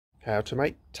how to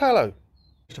make tallow.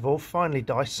 First of all, finely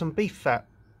dice some beef fat.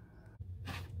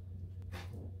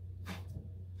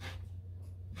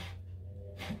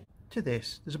 To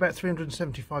this, there's about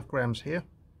 375 grams here.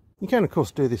 You can of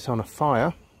course do this on a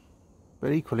fire,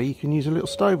 but equally you can use a little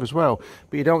stove as well,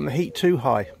 but you don't want the heat too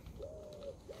high.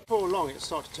 Before long it'll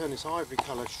start to turn this ivory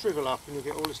colour, shrivel up, and you'll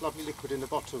get all this lovely liquid in the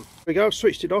bottom. There we go, I've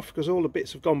switched it off because all the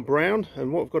bits have gone brown,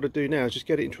 and what I've got to do now is just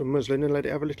get it into a muslin and let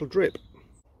it have a little drip.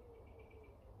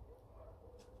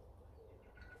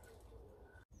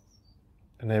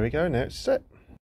 And there we go, now it's set.